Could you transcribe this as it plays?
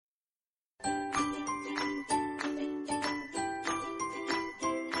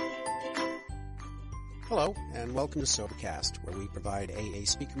Hello, and welcome to Sobercast, where we provide AA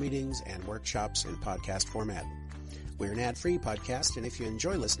speaker meetings and workshops in podcast format. We're an ad-free podcast, and if you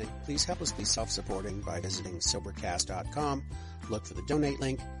enjoy listening, please help us be self-supporting by visiting Sobercast.com, look for the donate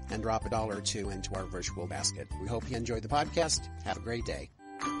link, and drop $1 or $2 into our virtual basket. We hope you enjoy the podcast. Have a great day.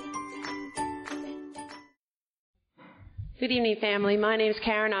 Good evening, family. My name is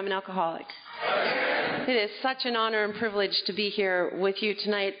Karen. I'm an alcoholic. It is such an honor and privilege to be here with you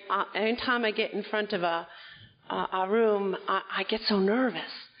tonight. Anytime I get in front of a room, I get so nervous.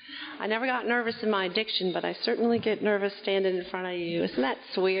 I never got nervous in my addiction, but I certainly get nervous standing in front of you. Isn't that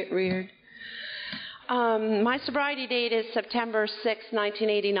weird? My sobriety date is September 6,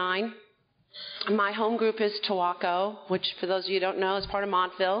 1989. My home group is Tawaco, which, for those of you who don't know, is part of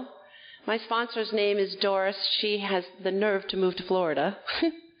Montville. My sponsor's name is Doris. She has the nerve to move to Florida.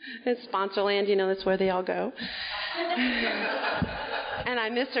 It's Sponsorland, you know, that's where they all go. And I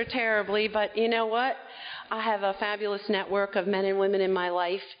miss her terribly, but you know what? I have a fabulous network of men and women in my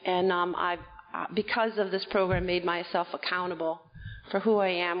life, and I've, because of this program, made myself accountable for who I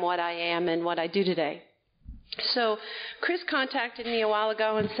am, what I do today. So Chris contacted me a while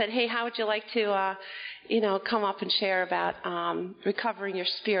ago and said, hey, how would you like to, come up and share about recovering your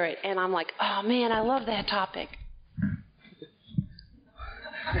spirit? And I'm like, oh, man, I love that topic.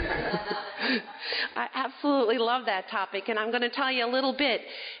 I absolutely love that topic, and I'm going to tell you a little bit,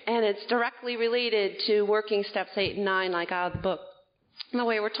 and it's directly related to working steps 8 and 9, like out of the book. The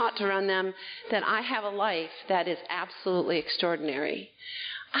way we're taught to run them, that I have a life that is absolutely extraordinary.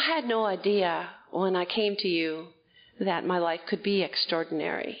 I had no idea when I came to you that my life could be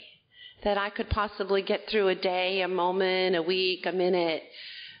extraordinary, that I could possibly get through a day, a moment, a week, a minute,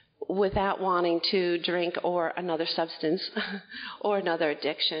 without wanting to drink or another substance or another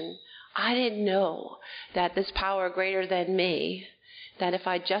addiction. I didn't know that this power greater than me, that if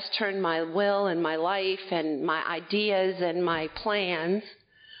I just turned my will and my life and my ideas and my plans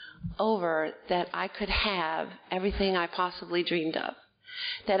over, that I could have everything I possibly dreamed of,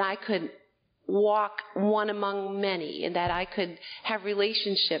 that I could walk one among many, and that I could have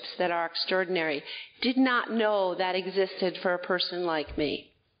relationships that are extraordinary. Did not know that existed for a person like me.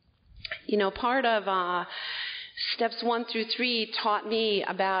 You know, part of steps 1 through 3 taught me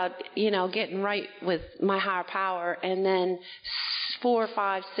about, getting right with my higher power. And then 4,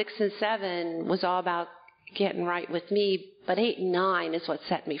 5, 6, and 7 was all about getting right with me. But 8 and 9 is what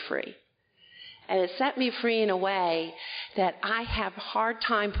set me free. And it set me free in a way that I have a hard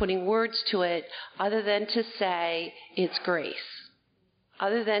time putting words to it other than to say it's grace.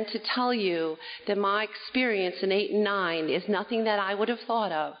 Other than to tell you that my experience in 8 and 9 is nothing that I would have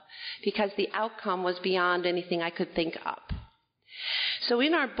thought of, because the outcome was beyond anything I could think of. So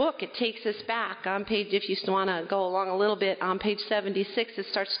in our book, it takes us back on page, if you want to go along a little bit, on page 76, it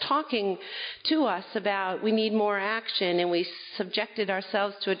starts talking to us about we need more action, and we subjected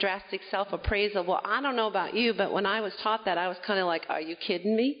ourselves to a drastic self-appraisal. Well, I don't know about you, but when I was taught that, I was kind of like, are you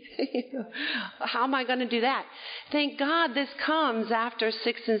kidding me? How am I going to do that? Thank God this comes after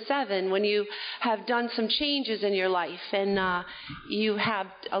 6 and 7, when you have done some changes in your life, and you have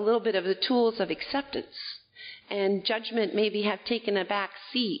a little bit of the tools of acceptance. And judgment maybe have taken a back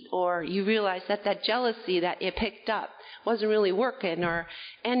seat, or you realize that jealousy that you picked up wasn't really working, or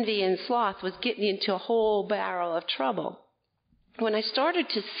envy and sloth was getting you into a whole barrel of trouble. When I started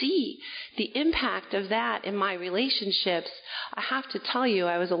to see the impact of that in my relationships, I have to tell you,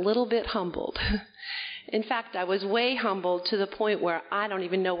 I was a little bit humbled. In fact, I was way humbled to the point where I don't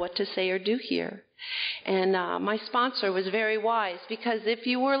even know what to say or do here. And my sponsor was very wise, because if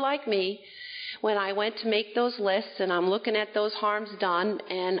you were like me, when I went to make those lists and I'm looking at those harms done,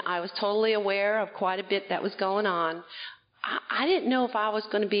 and I was totally aware of quite a bit that was going on, I didn't know if I was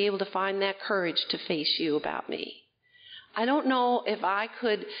going to be able to find that courage to face you about me. I don't know if I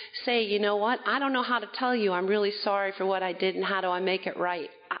could say, you know what, I don't know how to tell you I'm really sorry for what I did and how do I make it right.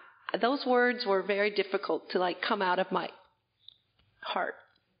 Those words were very difficult to come out of my heart.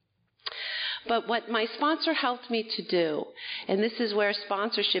 But what my sponsor helped me to do, and this is where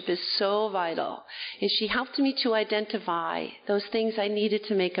sponsorship is so vital, is she helped me to identify those things I needed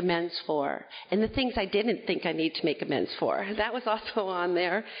to make amends for, and the things I didn't think I needed to make amends for. That was also on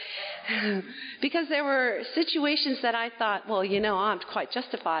there. Because there were situations that I thought, well, I'm quite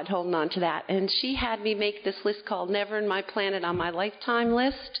justified holding on to that. And she had me make this list called Never in My Planet on My Lifetime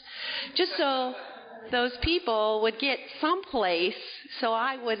list, just so those people would get someplace, so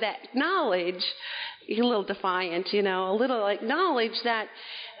I would acknowledge, a little defiant, a little acknowledge that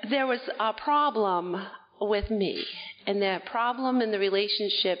there was a problem with me, and that problem in the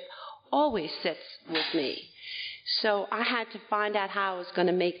relationship always sits with me. So I had to find out how I was going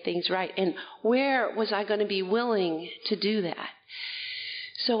to make things right, and where was I going to be willing to do that.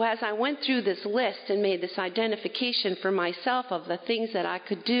 So as I went through this list and made this identification for myself of the things that I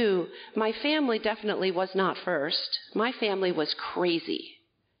could do, my family definitely was not first. My family was crazy,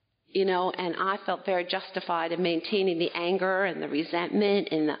 and I felt very justified in maintaining the anger and the resentment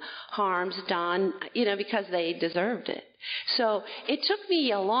and the harms done, because they deserved it. So it took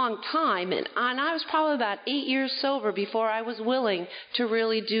me a long time, and I was probably about 8 years sober before I was willing to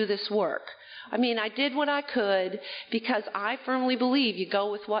really do this work. I mean, I did what I could because I firmly believe you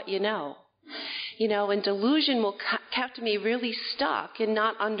go with what you know. And delusion kept me really stuck in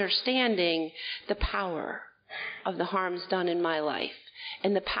not understanding the power of the harms done in my life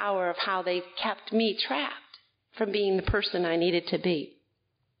and the power of how they kept me trapped from being the person I needed to be.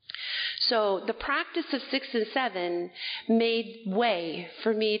 So the practice of 6 and 7 made way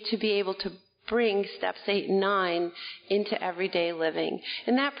for me to be able to bring steps 8 and 9 into everyday living.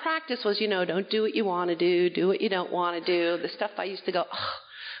 And that practice was, don't do what you want to do what you don't want to do. The stuff I used to go, oh,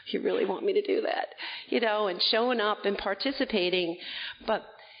 you really want me to do that? And showing up and participating. But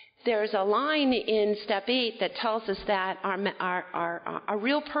there's a line in step 8 that tells us that our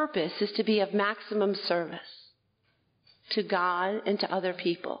real purpose is to be of maximum service to God and to other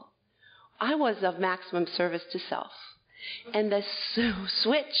people. I was of maximum service to self. And the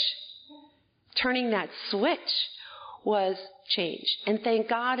turning that switch was change. And thank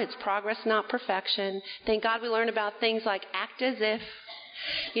God it's progress, not perfection. Thank God we learn about things like act as if.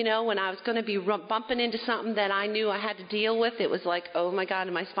 When I was going to be bumping into something that I knew I had to deal with, it was like, oh my God,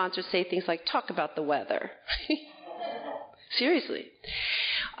 and my sponsors say things like, talk about the weather. Seriously.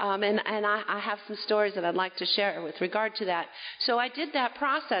 And I have some stories that I'd like to share with regard to that. So I did that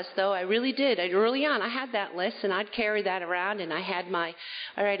process, though. I really did. Early on, I had that list, and I'd carry that around, and I had my,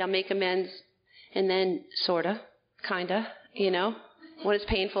 all right, I'll make amends, and then sorta, kinda, when it's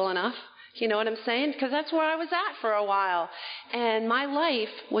painful enough. You know what I'm saying? Because that's where I was at for a while. And my life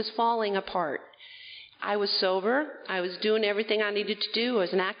was falling apart. I was sober. I was doing everything I needed to do. I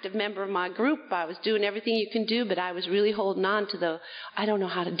was an active member of my group. I was doing everything you can do, but I was really holding on to I don't know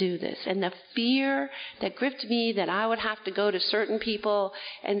how to do this. And the fear that gripped me that I would have to go to certain people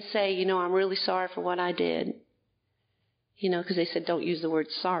and say, I'm really sorry for what I did. Because they said, don't use the word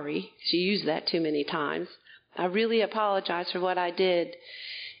sorry, because you use that too many times. I really apologize for what I did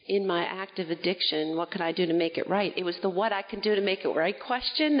in my active addiction. What could I do to make it right? It was the what I can do to make it right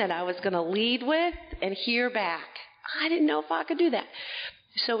question that I was going to lead with and hear back. I didn't know if I could do that.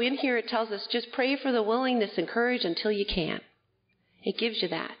 So in here it tells us just pray for the willingness and courage until you can. It gives you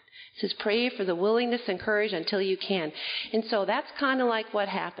that. It says pray for the willingness and courage until you can. And so that's kind of like what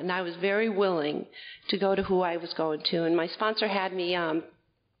happened. I was very willing to go to who I was going to. And my sponsor had me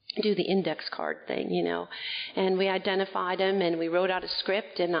do the index card thing, and we identified him and we wrote out a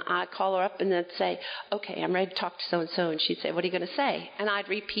script, and I'd call her up and then say, okay, I'm ready to talk to so-and-so, and she'd say, what are you going to say? And I'd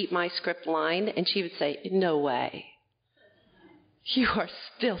repeat my script line, and she would say, no way. You are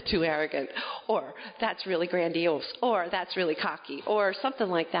still too arrogant, or that's really grandiose, or that's really cocky, or something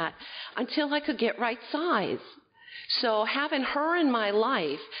like that, until I could get right size. So having her in my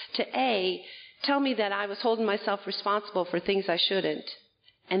life to tell me that I was holding myself responsible for things I shouldn't,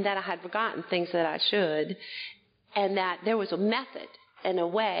 and that I had forgotten things that I should, and that there was a method and a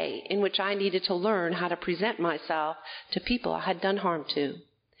way in which I needed to learn how to present myself to people I had done harm to.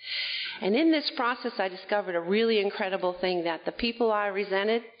 And in this process, I discovered a really incredible thing, that the people I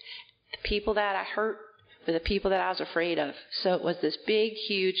resented, the people that I hurt, were the people that I was afraid of. So it was this big,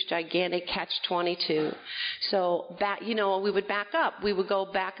 huge, gigantic catch-22. So we would back up. We would go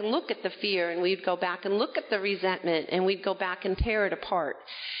back and look at the fear, and we'd go back and look at the resentment, and we'd go back and tear it apart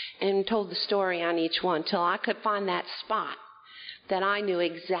and told the story on each one till I could find that spot that I knew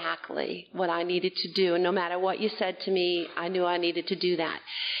exactly what I needed to do. And no matter what you said to me, I knew I needed to do that.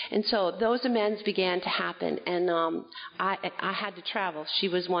 And so those amends began to happen. And I had to travel. She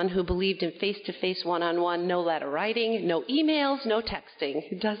was one who believed in face-to-face, one-on-one, no letter writing, no emails, no texting.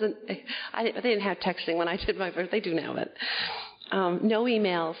 They didn't have texting when I did my birth. They do now, but no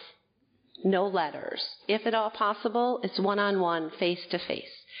emails, no letters. If at all possible, it's one-on-one, face-to-face.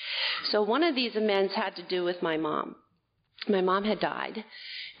 So one of these amends had to do with my mom. My mom had died,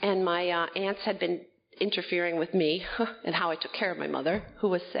 and my aunts had been interfering with me and how I took care of my mother, who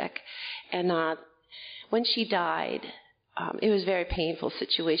was sick. And when she died, it was a very painful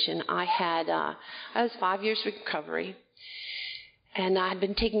situation. I was 5 years recovery, and I had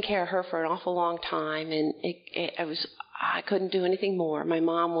been taking care of her for an awful long time, and I couldn't do anything more. My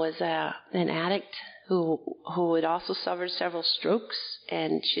mom was an addict who had also suffered several strokes,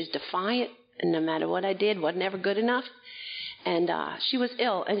 and she's defiant And no matter what I did, wasn't ever good enough. And she was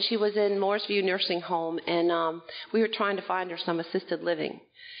ill, and she was in Mooresview Nursing Home, and we were trying to find her some assisted living.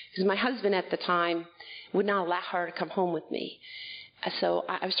 Because my husband at the time would not allow her to come home with me. So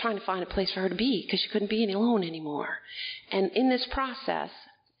I was trying to find a place for her to be, because she couldn't be alone anymore. And in this process,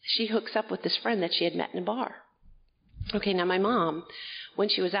 she hooks up with this friend that she had met in a bar. Okay, now my mom, when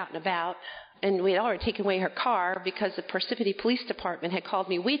she was out and about, and we had already taken away her car because the Parsippany Police Department had called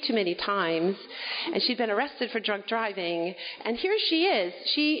me way too many times, and she'd been arrested for drunk driving. And here she is.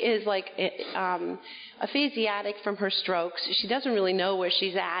 She is like aphasiatic from her strokes. She doesn't really know where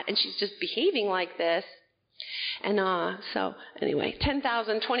she's at, and she's just behaving like this. And so anyway, $10,000,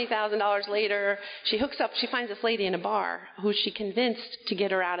 $20,000 later, she hooks up. She finds this lady in a bar who she convinced to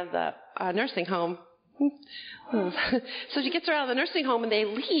get her out of the nursing home. So she gets her out of the nursing home, and they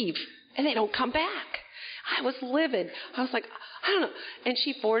leave, and they don't come back. I was livid. I was like, I don't know. And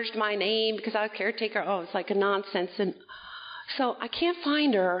she forged my name because I was caretaker. Oh, it's like a nonsense. And so I can't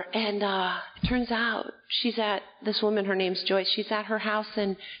find her, and it turns out she's at, this woman, her name's Joyce, she's at her house,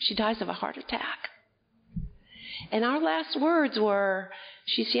 and she dies of a heart attack. And our last words were,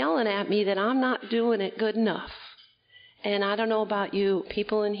 she's yelling at me that I'm not doing it good enough. And I don't know about you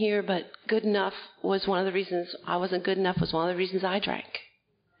people in here, but good enough was one of the reasons I wasn't good enough, was one of the reasons I drank.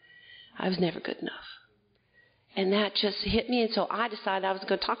 I was never good enough. And that just hit me, and so I decided I was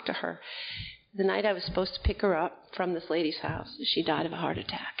going to talk to her. The night I was supposed to pick her up from this lady's house, she died of a heart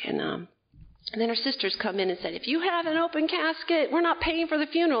attack. And then her sisters come in and said, if you have an open casket, we're not paying for the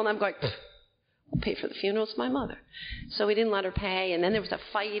funeral. And I'm going, we'll pay for the funeral. It's my mother. So we didn't let her pay. And then there was a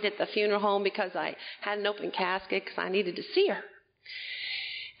fight at the funeral home because I had an open casket because I needed to see her.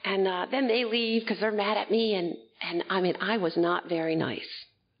 And then they leave because they're mad at me. And I mean, I was not very nice.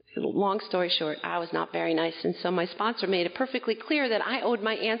 Long story short, I was not very nice. And so my sponsor made it perfectly clear that I owed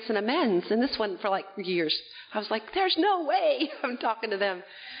my aunts an amends. And this went for like years. I was like, there's no way I'm talking to them.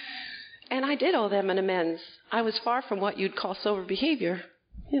 And I did owe them an amends. I was far from what you'd call sober behavior,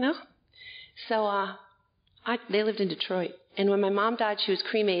 you know. So they lived in Detroit. And when my mom died, she was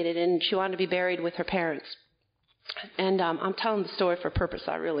cremated, and she wanted to be buried with her parents. And I'm telling the story for a purpose,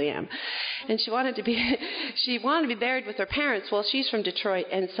 I really am. And she wanted to be buried with her parents. Well, she's from Detroit,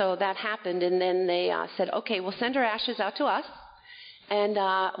 and so that happened. And then they said, okay, we'll send her ashes out to us, and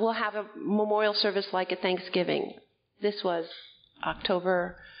we'll have a memorial service like at Thanksgiving. This was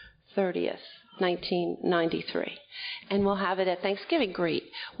October 30th, 1993. And we'll have it at Thanksgiving. Great.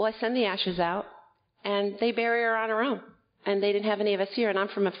 Well, I send the ashes out, and they bury her on her own. And they didn't have any of us here, and I'm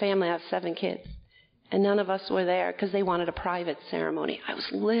from a family. I have 7 kids. And none of us were there because they wanted a private ceremony. I was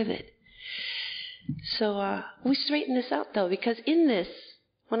livid. So we straightened this out, though, because in this,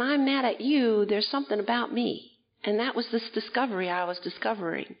 when I'm mad at you, there's something about me. And that was this discovery I was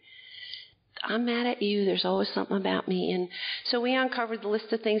discovering. I'm mad at you. There's always something about me. And so we uncovered the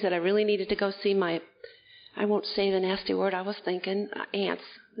list of things that I really needed to go see my, I won't say the nasty word I was thinking, aunts,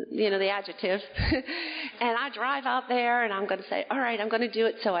 you know, the adjective. And I drive out there, and I'm going to say, all right, I'm going to do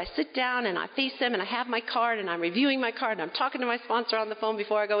it. So I sit down, and I face them, and I have my card, and I'm reviewing my card, and I'm talking to my sponsor on the phone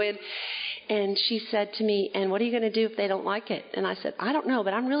before I go in. And she said to me, and what are you going to do if they don't like it? And I said, I don't know,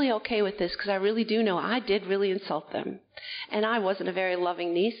 but I'm really okay with this because I really do know I did really insult them. And I wasn't a very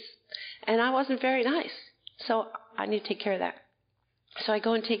loving niece, and I wasn't very nice. So I need to take care of that. So I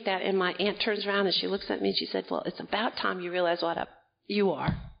go and take that, and my aunt turns around, and she looks at me, and she said, well, it's about time you realize what you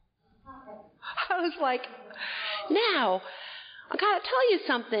are. I was like, now, I got to tell you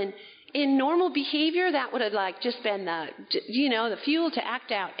something. In normal behavior, that would have like just been the fuel to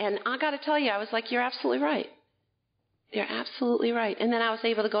act out. And I got to tell you, I was like, you're absolutely right. You're absolutely right. And then I was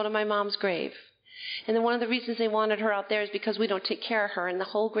able to go to my mom's grave. And then one of the reasons they wanted her out there is because we don't take care of her. And the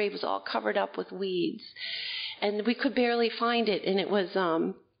whole grave was all covered up with weeds. And we could barely find it. And it was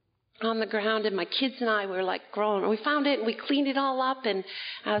on the ground. And my kids and I were like growing. We found it and we cleaned it all up. And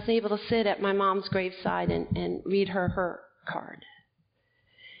I was able to sit at my mom's graveside and read her card.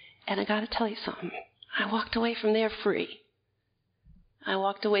 And I got to tell you something. I walked away from there free. I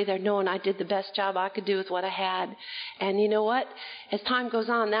walked away there knowing I did the best job I could do with what I had. And you know what? As time goes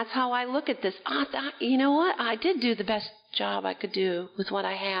on, that's how I look at this. You know what? I did do the best job I could do with what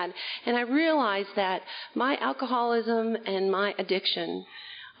I had. And I realized that my alcoholism and my addiction,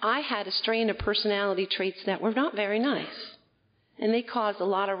 I had a strain of personality traits that were not very nice. And they caused a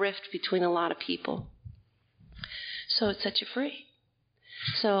lot of rift between a lot of people. So it set you free.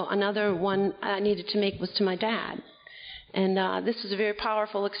 So another one I needed to make was to my dad. And this was a very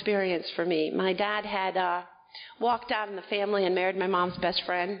powerful experience for me. My dad had walked out in the family and married my mom's best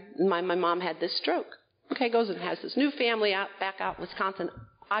friend. And my mom had this stroke. Okay, goes and has this new family back out in Wisconsin.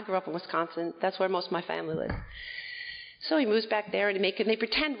 I grew up in Wisconsin. That's where most of my family lives. So he moves back there, and they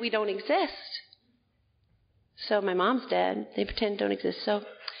pretend we don't exist. So my mom's dead. They pretend don't exist. So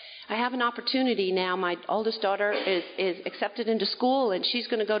I have an opportunity now. My oldest daughter is accepted into school, and she's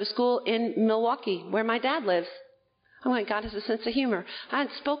going to go to school in Milwaukee, where my dad lives. Oh, my God, has a sense of humor. I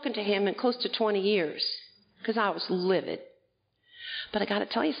hadn't spoken to him in close to 20 years because I was livid. But I got to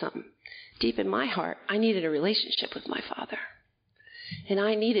tell you something. Deep in my heart, I needed a relationship with my father. And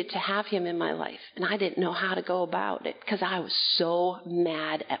I needed to have him in my life. And I didn't know how to go about it because I was so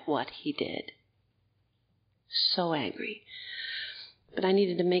mad at what he did. So angry. But I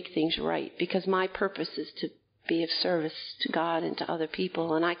needed to make things right because my purpose is to be of service to God and to other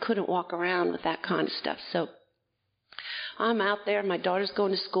people. And I couldn't walk around with that kind of stuff. So I'm out there. My daughter's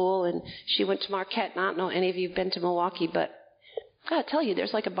going to school, and she went to Marquette. And I don't know if any of you have been to Milwaukee, but I got to tell you,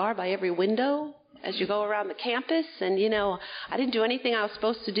 there's like a bar by every window as you go around the campus. And, I didn't do anything I was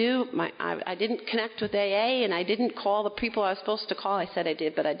supposed to do. I didn't connect with AA, and I didn't call the people I was supposed to call. I said I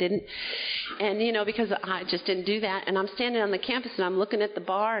did, but I didn't. And, because I just didn't do that. And I'm standing on the campus, and I'm looking at the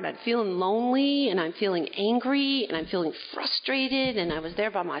bar, and I'm feeling lonely, and I'm feeling angry, and I'm feeling frustrated. And I was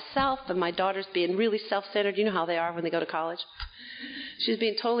there by myself, and my daughter's being really self-centered. You know how they are when they go to college. She was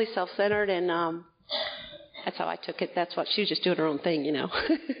being totally self-centered, and that's how I took it. That's what she was just doing her own thing,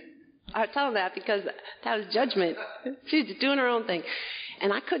 I tell them that because that was judgment. She was just doing her own thing.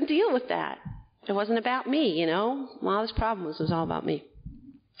 And I couldn't deal with that. It wasn't about me, All this problem was all about me.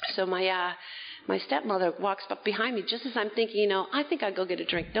 So my stepmother walks up behind me just as I'm thinking, I think I'd go get a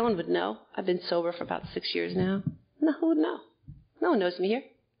drink. No one would know. I've been sober for about 6 years now. No, who would know? No one knows me here.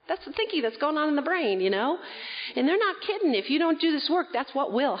 That's the thinking that's going on in the brain, And they're not kidding. If you don't do this work, that's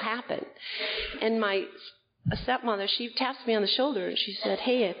what will happen. And my stepmother, she taps me on the shoulder and she said,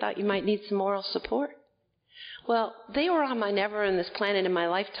 "Hey, I thought you might need some moral support." Well, they were on my never on this planet in my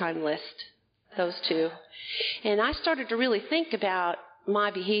lifetime list, those two. And I started to really think about my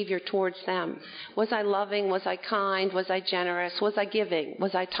behavior towards them. Was I loving? Was I kind? Was I generous? Was I giving?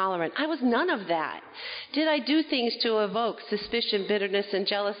 Was I tolerant? I was none of that. Did I do things to evoke suspicion, bitterness, and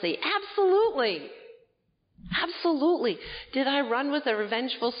jealousy? Absolutely. Absolutely. Did I run with a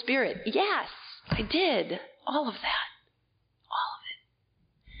revengeful spirit? Yes, I did. All of that. All of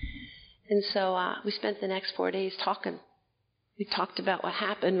it. And so we spent the next 4 days talking. We talked about what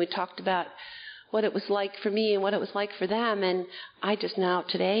happened. We talked about what it was like for me and what it was like for them. And I just now,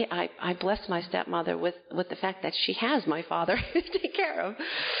 today, I bless my stepmother with the fact that she has my father to take care of.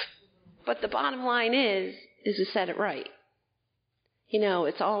 But the bottom line is we set it right.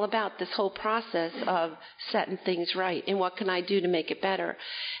 It's all about this whole process of setting things right and what can I do to make it better.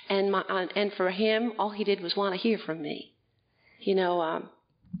 And for him, all he did was want to hear from me.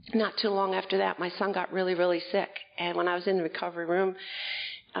 Not too long after that, my son got really, really sick. And when I was in the recovery room,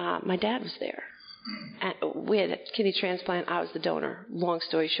 my dad was there. And we had a kidney transplant. I was the donor, long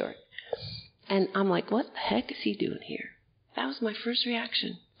story short. And I'm like, what the heck is he doing here? That was my first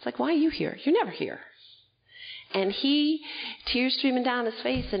reaction. It's like, why are you here? You're never here. And tears streaming down his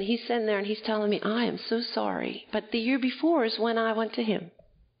face, and he's sitting there and he's telling me, I am so sorry. But the year before is when I went to him.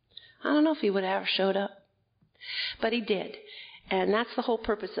 I don't know if he would have ever showed up. But he did. And that's the whole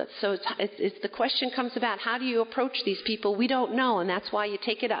purpose of it. So it's the question comes about, how do you approach these people? We don't know, and that's why you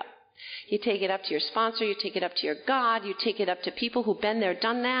take it up. You take it up to your sponsor, you take it up to your God, you take it up to people who've been there,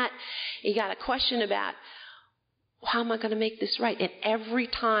 done that. You got a question about, how am I going to make this right? And every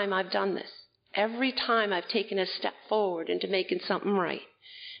time I've done this, every time I've taken a step forward into making something right,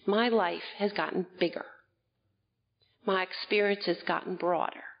 my life has gotten bigger. My experience has gotten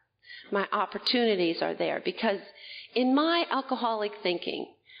broader. My opportunities are there because in my alcoholic thinking,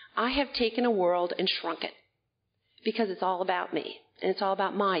 I have taken a world and shrunk it because it's all about me and it's all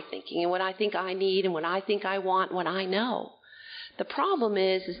about my thinking and what I think I need and what I think I want, what I know. The problem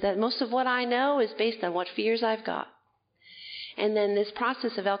is that most of what I know is based on what fears I've got. And then this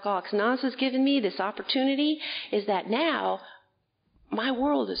process of Alcoholics Anonymous has given me this opportunity is that now my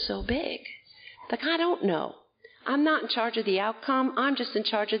world is so big. Like, I don't know. I'm not in charge of the outcome. I'm just in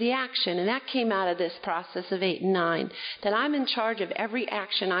charge of the action. And that came out of this process of 8 and 9, that I'm in charge of every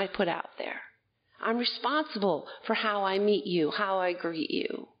action I put out there. I'm responsible for how I meet you, how I greet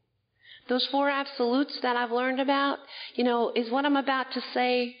you. Those 4 absolutes that I've learned about, is what I'm about to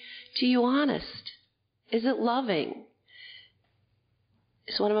say to you honest? Is it loving?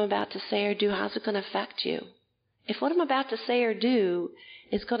 Is what I'm about to say or do, how's it going to affect you? If what I'm about to say or do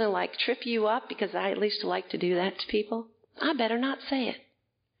is going to trip you up, because I at least like to do that to people, I better not say it.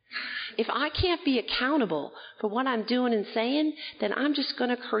 If I can't be accountable for what I'm doing and saying, then I'm just going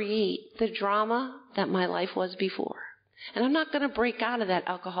to create the drama that my life was before. And I'm not going to break out of that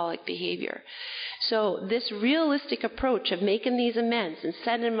alcoholic behavior. So this realistic approach of making these amends and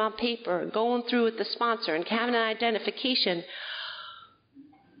sending them on paper and going through with the sponsor and having an identification,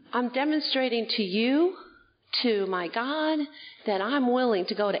 I'm demonstrating to you, to my God, that I'm willing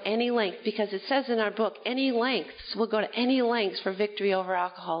to go to any length, because it says in our book, any lengths, we'll go to any lengths for victory over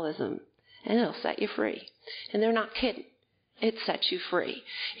alcoholism. And it'll set you free. And they're not kidding. It sets you free.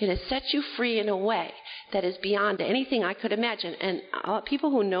 It has set you free in a way that is beyond anything I could imagine. And people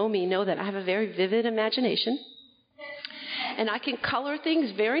who know me know that I have a very vivid imagination. And I can color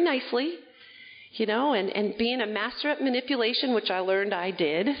things very nicely, and being a master at manipulation, which I learned I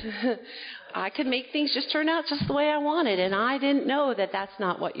did, I could make things just turn out just the way I wanted. And I didn't know that that's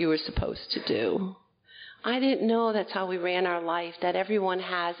not what you were supposed to do. I didn't know that's how we ran our life, that everyone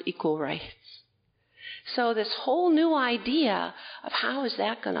has equal rights. So this whole new idea of how is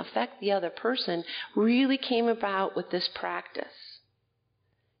that going to affect the other person really came about with this practice.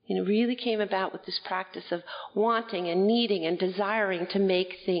 Really came about with this practice of wanting and needing and desiring to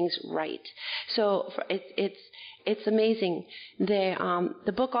make things right. So it's amazing.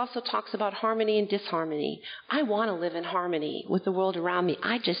 The book also talks about harmony and disharmony. I want to live in harmony with the world around me.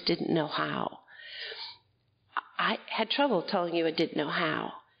 I just didn't know how. I had trouble telling you I didn't know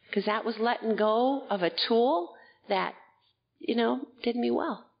how, because that was letting go of a tool that, did me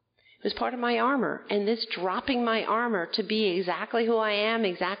well. It was part of my armor. And this dropping my armor to be exactly who I am,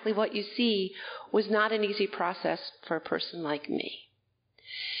 exactly what you see, was not an easy process for a person like me.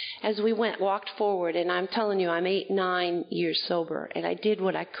 As we walked forward, and I'm telling you, I'm 8-9 years sober, and I did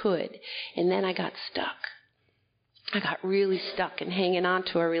what I could, and then I got stuck. I got really stuck in hanging on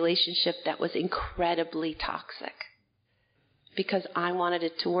to a relationship that was incredibly toxic because I wanted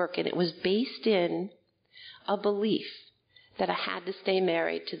it to work. And it was based in a belief that I had to stay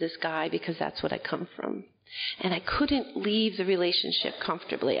married to this guy because that's what I come from. And I couldn't leave the relationship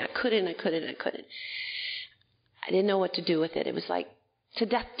comfortably. I couldn't. I didn't know what to do with it. It was like, to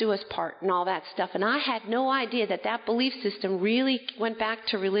death do us part and all that stuff. And I had no idea that belief system really went back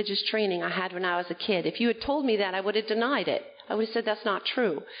to religious training I had when I was a kid. If you had told me that, I would have denied it. I would have said that's not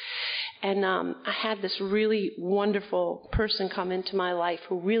true. And I had this really wonderful person come into my life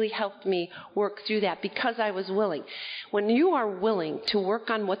who really helped me work through that because I was willing. When you are willing to work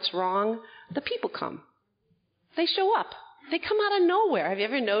on what's wrong, the people come. They show up. They come out of nowhere. Have you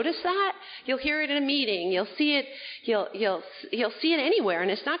ever noticed that? You'll hear it in a meeting. You'll see it. You'll see it anywhere.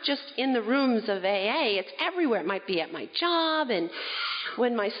 And it's not just in the rooms of AA. It's everywhere. It might be at my job. And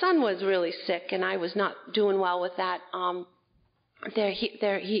when my son was really sick and I was not doing well with that,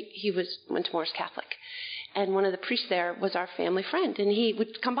 he went to Morris Catholic. And one of the priests there was our family friend. And he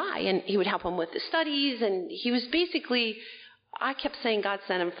would come by and he would help him with the studies. And he was basically, I kept saying God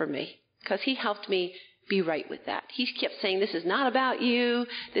sent him for me because he helped me be right with that. He kept saying, this is not about you.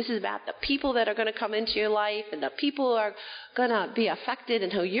 This is about the people that are going to come into your life and the people are going to be affected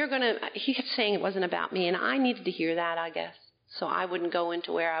and who you're going to... He kept saying it wasn't about me, and I needed to hear that, I guess. So I wouldn't go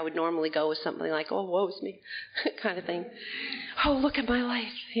into where I would normally go with something like, oh, woe's me, kind of thing. Oh, look at my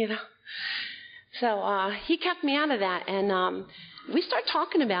life, So he kept me out of that, and we started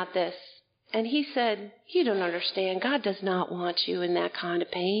talking about this. And he said, you don't understand. God does not want you in that kind of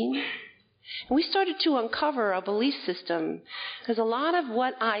pain. And we started to uncover a belief system because a lot of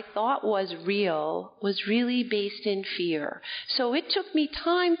what I thought was real was really based in fear. So it took me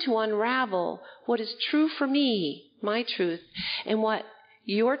time to unravel what is true for me, my truth, and what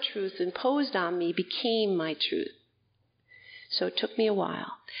your truth imposed on me became my truth. So it took me a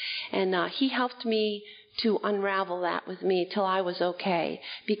while. And he helped me to unravel that with me till I was okay.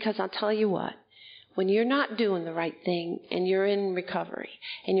 Because I'll tell you what. When you're not doing the right thing and you're in recovery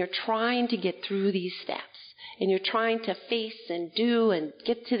and you're trying to get through these steps and you're trying to face and do and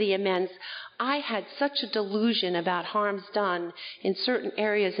get to the amends, I had such a delusion about harms done in certain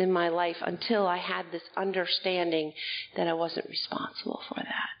areas in my life until I had this understanding that I wasn't responsible for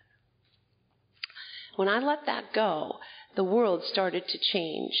that. When I let that go, the world started to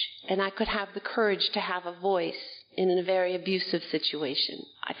change and I could have the courage to have a voice in a very abusive situation.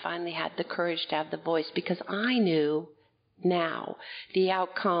 I finally had the courage to have the voice because I knew now the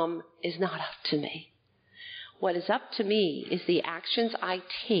outcome is not up to me. What is up to me is the actions I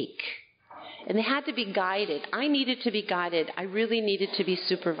take. And they had to be guided. I needed to be guided. I really needed to be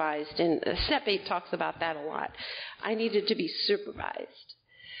supervised. And Step 8 talks about that a lot. I needed to be supervised.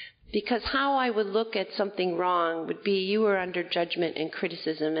 Because how I would look at something wrong would be you were under judgment and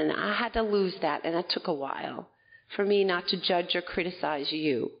criticism. And I had to lose that. And that took a while for me not to judge or criticize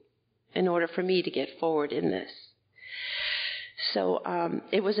you in order for me to get forward in this. So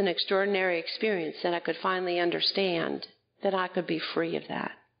it was an extraordinary experience that I could finally understand that I could be free of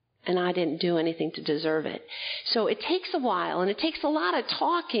that. And I didn't do anything to deserve it. So it takes a while, and it takes a lot of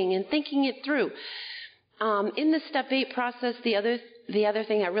talking and thinking it through. In the Step 8 process, the other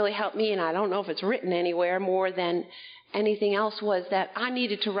thing that really helped me, and I don't know if it's written anywhere more than anything else, was that I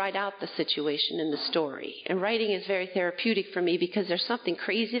needed to write out the situation in the story. And writing is very therapeutic for me because there's something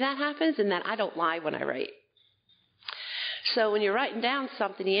crazy that happens, and that I don't lie when I write. So when you're writing down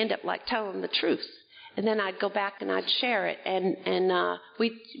something, you end up like telling the truth. And then I'd go back and I'd share it. And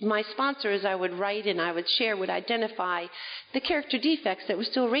my sponsors, I would write and I would share, would identify the character defects that were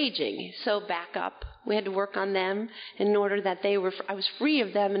still raging. So back up. We had to work on them in order that I was free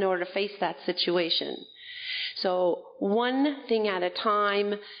of them in order to face that situation. So one thing at a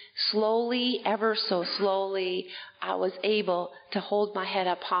time, slowly, ever so slowly, I was able to hold my head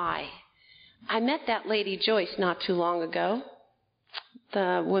up high. I met that lady Joyce not too long ago.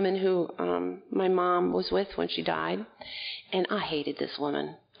 The woman who my mom was with when she died. And I hated this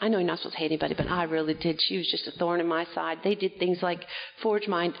woman. I know you're not supposed to hate anybody, but I really did. She was just a thorn in my side. They did things like forge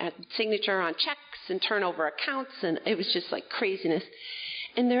my signature on checks and turn over accounts, and it was just like craziness.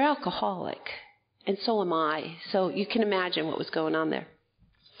 And they're alcoholic, and so am I. So you can imagine what was going on there.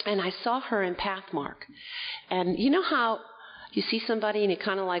 And I saw her in Pathmark. And you know how you see somebody and you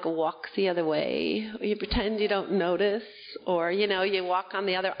kind of like walk the other way, or you pretend you don't notice, or, you walk on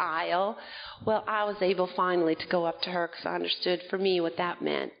the other aisle. Well, I was able finally to go up to her because I understood for me what that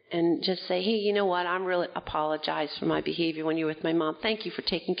meant and just say, hey, you know what, I'm really apologize for my behavior when you were with my mom. Thank you for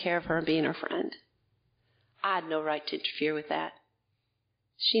taking care of her and being her friend. I had no right to interfere with that.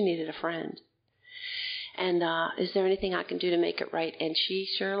 She needed a friend. And is there anything I can do to make it right? And she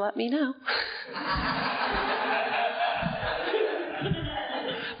sure let me know.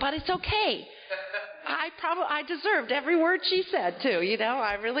 But it's okay. I deserved every word she said, too.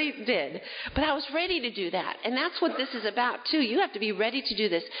 I really did. But I was ready to do that. And that's what this is about, too. You have to be ready to do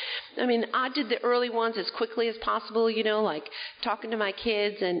this. I mean, I did the early ones as quickly as possible, like talking to my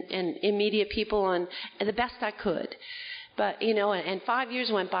kids and immediate people and the best I could. But, and 5 years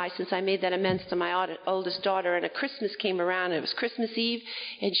went by since I made that amends to my oldest daughter, and a Christmas came around, and it was Christmas Eve,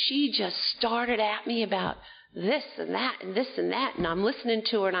 and she just started at me about this and that and this and that, and I'm listening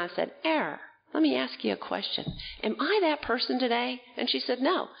to her, and I said, let me ask you a question. Am I that person today? And she said,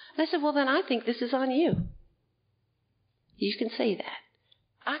 no. And I said, well, then I think this is on you. You can say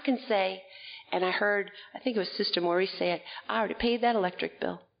that. I can say, and I think it was Sister Maurice say it, I already paid that electric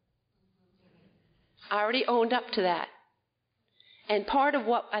bill. I already owned up to that. And part of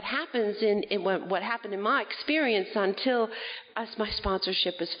what happens what happened in my experience until my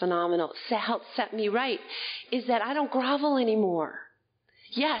sponsorship was phenomenal, helped set me right, is that I don't grovel anymore.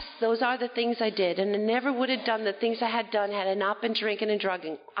 Yes, those are the things I did, and I never would have done the things I had done had I not been drinking and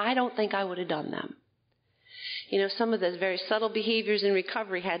drugging. I don't think I would have done them. Some of those very subtle behaviors in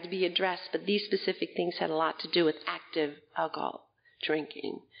recovery had to be addressed, but these specific things had a lot to do with active alcohol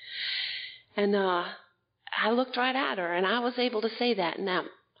drinking. And I looked right at her, and I was able to say that. And now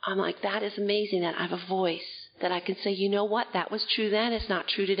I'm like, that is amazing that I have a voice that I can say, you know what, that was true then, it's not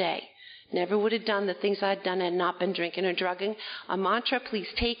true today. Never would have done the things I'd done had not been drinking or drugging. A mantra, please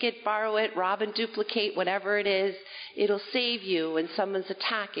take it, borrow it, rob and duplicate, whatever it is. It'll save you when someone's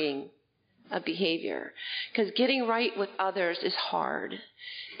attacking a behavior. Because getting right with others is hard.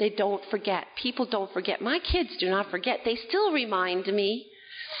 They don't forget. People don't forget. My kids do not forget. They still remind me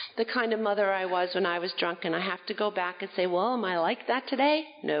the kind of mother I was when I was drunk, and I have to go back and say, well, am I like that today?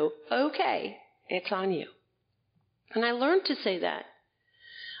 No. Okay. It's on you. And I learned to say that.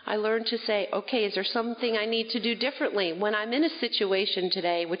 I learned to say, okay, is there something I need to do differently? When I'm in a situation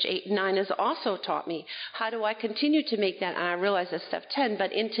today, which 8 and 9 has also taught me, how do I continue to make that? And I realize that's step 10.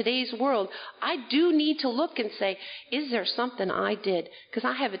 But in today's world, I do need to look and say, is there something I did? Because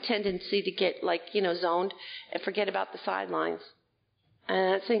I have a tendency to get zoned and forget about the sidelines.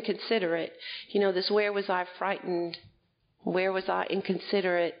 And that's inconsiderate. This where was I frightened? Where was I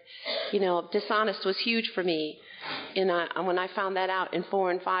inconsiderate? Dishonest was huge for me. And when I found that out in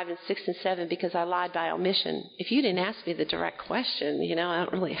 4 and 5 and 6 and 7, because I lied by omission. If you didn't ask me the direct question, I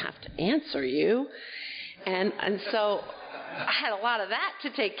don't really have to answer you. And so I had a lot of that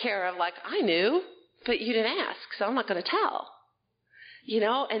to take care of. Like, I knew, but you didn't ask, so I'm not going to tell.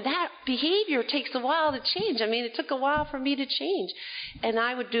 And that behavior takes a while to change. I mean, it took a while for me to change. And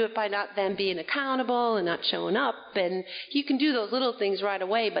I would do it by not then being accountable and not showing up. And you can do those little things right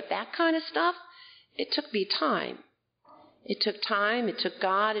away, but that kind of stuff, it took me time. It took time, it took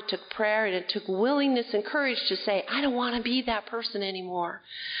God, it took prayer, and it took willingness and courage to say, I don't want to be that person anymore.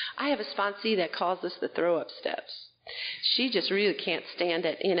 I have a sponsee that calls this the throw-up steps. She just really can't stand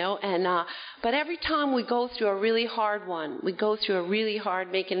it, And but every time we go through a really hard one, we go through a really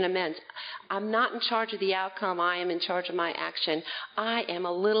hard making an amends. I'm not in charge of the outcome. I am in charge of my action. I am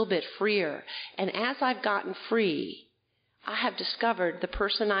a little bit freer. And as I've gotten free, I have discovered the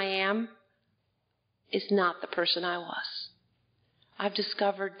person I am is not the person I was. I've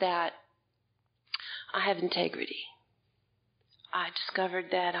discovered that I have integrity. I discovered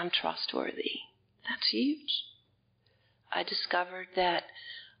that I'm trustworthy. That's huge. I discovered that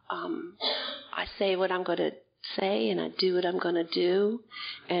I say what I'm going to say and I do what I'm going to do.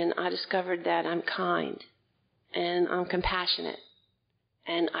 And I discovered that I'm kind and I'm compassionate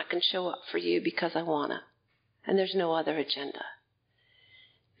and I can show up for you because I want to. And there's no other agenda.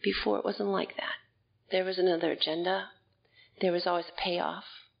 Before it wasn't like that. There was another agenda. There was always a payoff.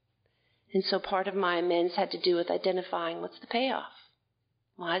 And so part of my amends had to do with identifying what's the payoff.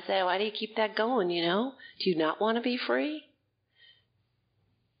 Well, I say, why do you keep that going, Do you not want to be free?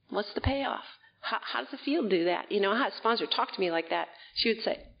 What's the payoff? How does it feel to do that? I had a sponsor talk to me like that. She would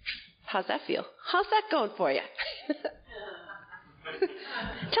say, how's that feel? How's that going for you?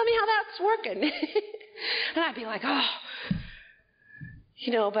 Tell me how that's working. And I'd be like, oh.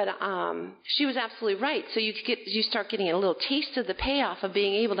 But she was absolutely right. So you start getting a little taste of the payoff of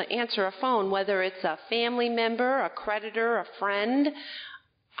being able to answer a phone, whether it's a family member, a creditor, a friend.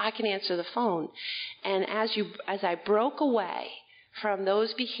 I can answer the phone. And as I broke away from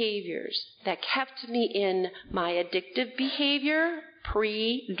those behaviors that kept me in my addictive behavior,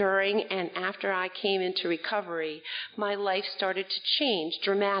 pre, during, and after I came into recovery, my life started to change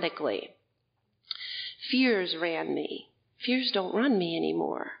dramatically. Fears ran me. Fears don't run me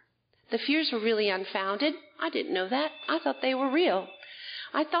anymore. The fears were really unfounded. I didn't know that. I thought they were real.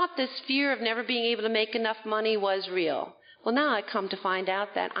 I thought this fear of never being able to make enough money was real. Well, now I come to find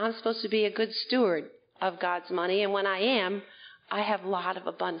out that I'm supposed to be a good steward of God's money, and when I am, I have a lot of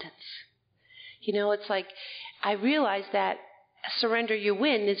abundance. It's like I realize that surrender you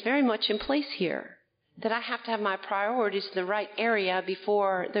win is very much in place here, that I have to have my priorities in the right area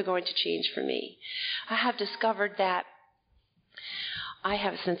before they're going to change for me. I have discovered that I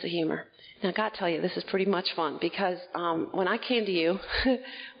have a sense of humor. Now, I got to tell you, this is pretty much fun because when I came to you,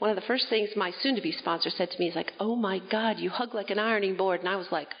 one of the first things my soon-to-be sponsor said to me is like, oh, my God, you hug like an ironing board. And I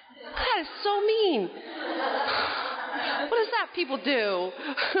was like, that is so mean. What does that people do?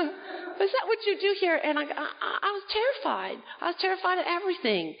 Is that what you do here? And I was terrified. I was terrified of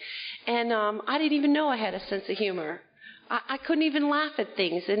everything. And I didn't even know I had a sense of humor. I couldn't even laugh at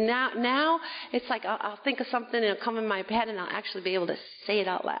things. And now it's like I'll think of something and it'll come in my head and I'll actually be able to say it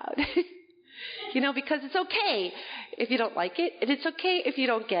out loud. Because it's okay if you don't like it. And it's okay if you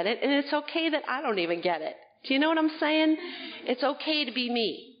don't get it. And it's okay that I don't even get it. Do you know what I'm saying? It's okay to be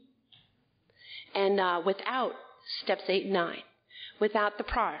me. And without steps 8 and 9, without the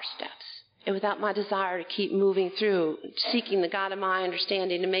prior steps, and without my desire to keep moving through, seeking the God of my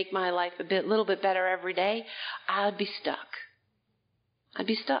understanding to make my life a little bit better every day, I'd be stuck. I'd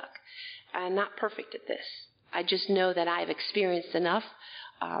be stuck. I'm not perfect at this. I just know that I've experienced enough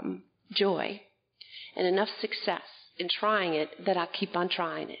joy and enough success in trying it that I'll keep on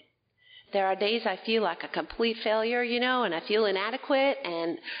trying it. There are days I feel like a complete failure, and I feel inadequate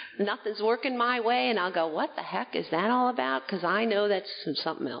and nothing's working my way, and I'll go, what the heck is that all about? Because I know that's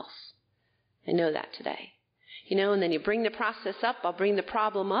something else. I know that today. And then you bring the process up. I'll bring the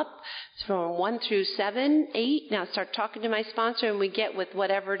problem up from 1 through 7, 8. Now start talking to my sponsor, and we get with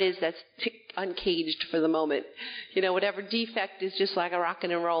whatever it is that's uncaged for the moment. Whatever defect is just like a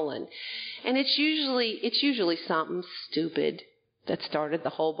rocking and rolling. And it's usually something stupid that started the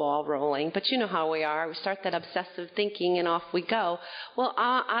whole ball rolling. But you know how we are. We start that obsessive thinking, and off we go. Well,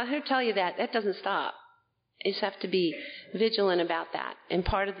 I'll tell you that doesn't stop. You just have to be vigilant about that. And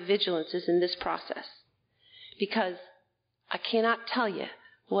part of the vigilance is in this process. Because I cannot tell you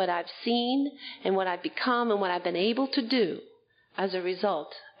what I've seen and what I've become and what I've been able to do as a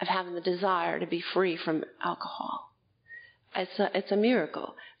result of having the desire to be free from alcohol. It's a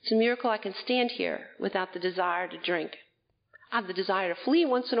miracle. It's a miracle I can stand here without the desire to drink. I have the desire to flee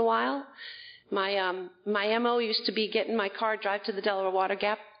once in a while. My MO used to be get in my car, drive to the Delaware Water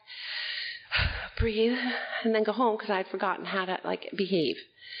Gap, breathe, and then go home because I'd forgotten how to behave.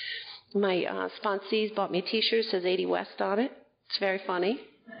 My sponsees bought me a T-shirt that says 80 West on it. It's very funny.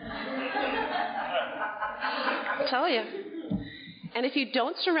 I'll tell you. And if you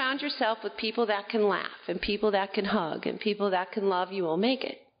don't surround yourself with people that can laugh and people that can hug and people that can love, you won't make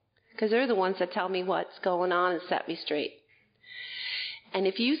it. Because they're the ones that tell me what's going on and set me straight. And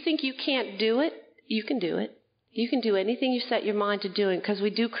if you think you can't do it, you can do it. You can do anything you set your mind to doing, because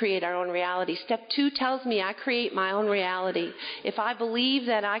we do create our own reality. Step 2 tells me I create my own reality. If I believe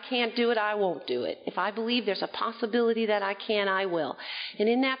that I can't do it, I won't do it. If I believe there's a possibility that I can, I will. And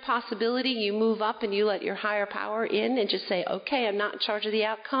in that possibility, you move up and you let your higher power in and just say, okay, I'm not in charge of the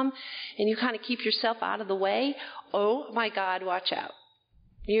outcome. And you kind of keep yourself out of the way. Oh my God, watch out.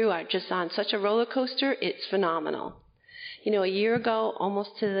 You are just on such a roller coaster, it's phenomenal. You know, a year ago,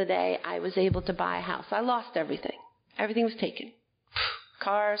 almost to the day, I was able to buy a house. I lost everything. Everything was taken.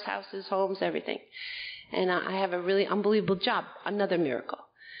 Cars, houses, homes, everything. And I have a really unbelievable job. Another miracle.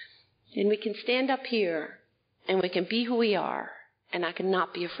 And we can stand up here, and we can be who we are, and I can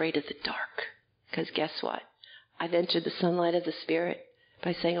not be afraid of the dark. Because guess what? I've entered the sunlight of the Spirit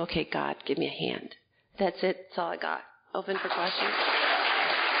by saying, okay, God, give me a hand. That's it. That's all I got. Open for questions.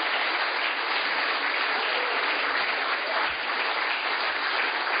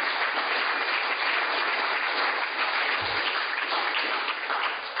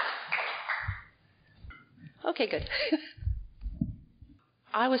 Okay, good.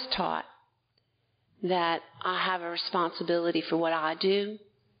 I was taught that I have a responsibility for what I do,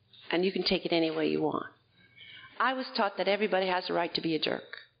 and you can take it any way you want. I was taught that everybody has a right to be a jerk.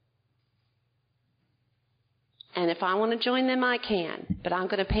 And if I want to join them, I can, but I'm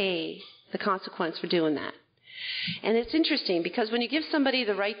going to pay the consequence for doing that. And it's interesting, because when you give somebody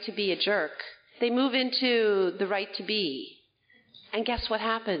the right to be a jerk, they move into the right to be. And guess what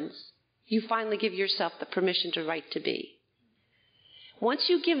happens? You finally give yourself the permission to right to be. Once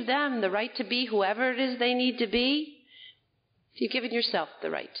you give them the right to be whoever it is they need to be, you've given yourself the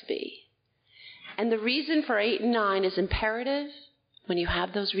right to be. And the reason for 8 and 9 is imperative when you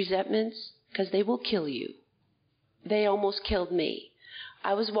have those resentments, because they will kill you. They almost killed me.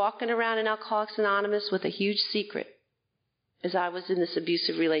 I was walking around in Alcoholics Anonymous with a huge secret as I was in this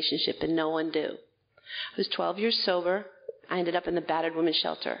abusive relationship, and no one knew. I was 12 years sober. I ended up in the battered women's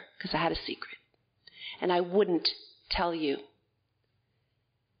shelter because I had a secret. And I wouldn't tell you.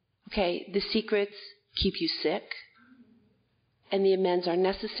 Okay, the secrets keep you sick, and the amends are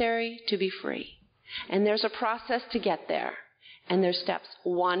necessary to be free. And there's a process to get there. And there's steps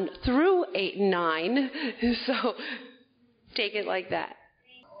 1 through 8 and 9. So take it like that.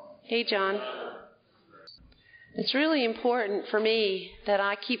 Hey, John. It's really important for me that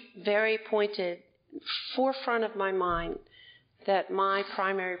I keep very pointed, forefront of my mind, that my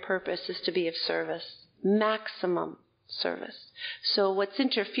primary purpose is to be of service, maximum service. So what's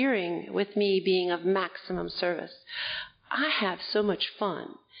interfering with me being of maximum service? I have so much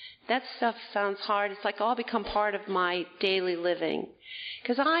fun. That stuff sounds hard. It's like all become part of my daily living.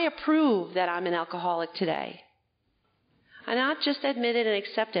 Because I approve that I'm an alcoholic today. I not just admit it and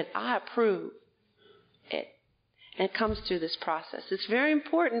accept it. I approve it. And it comes through this process. It's very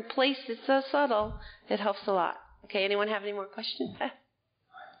important. Place, it's so subtle. It helps a lot. Okay, anyone have any more questions?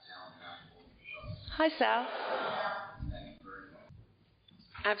 Hi, Sal.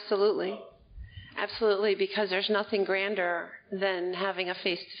 Absolutely. Absolutely, because there's nothing grander than having a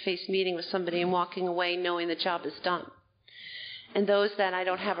face-to-face meeting with somebody and walking away knowing the job is done. And those that I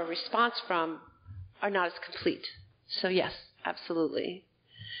don't have a response from are not as complete. So yes, absolutely.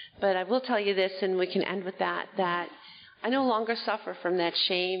 But I will tell you this, and we can end with that I no longer suffer from that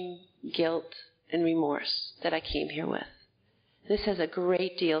shame, guilt, and remorse that I came here with. This has a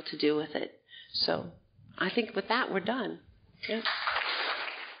great deal to do with it. So I think with that, we're done. Yeah.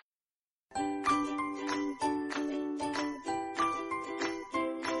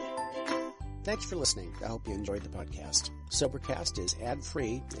 Thanks for listening. I hope you enjoyed the podcast. Sobercast is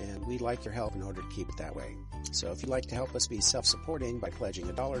ad-free, and we'd like your help in order to keep it that way. So if you'd like to help us be self-supporting by pledging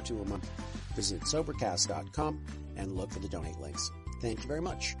 $1 or $2 a month, visit Sobercast.com and look for the donate links. Thank you very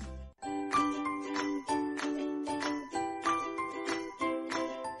much.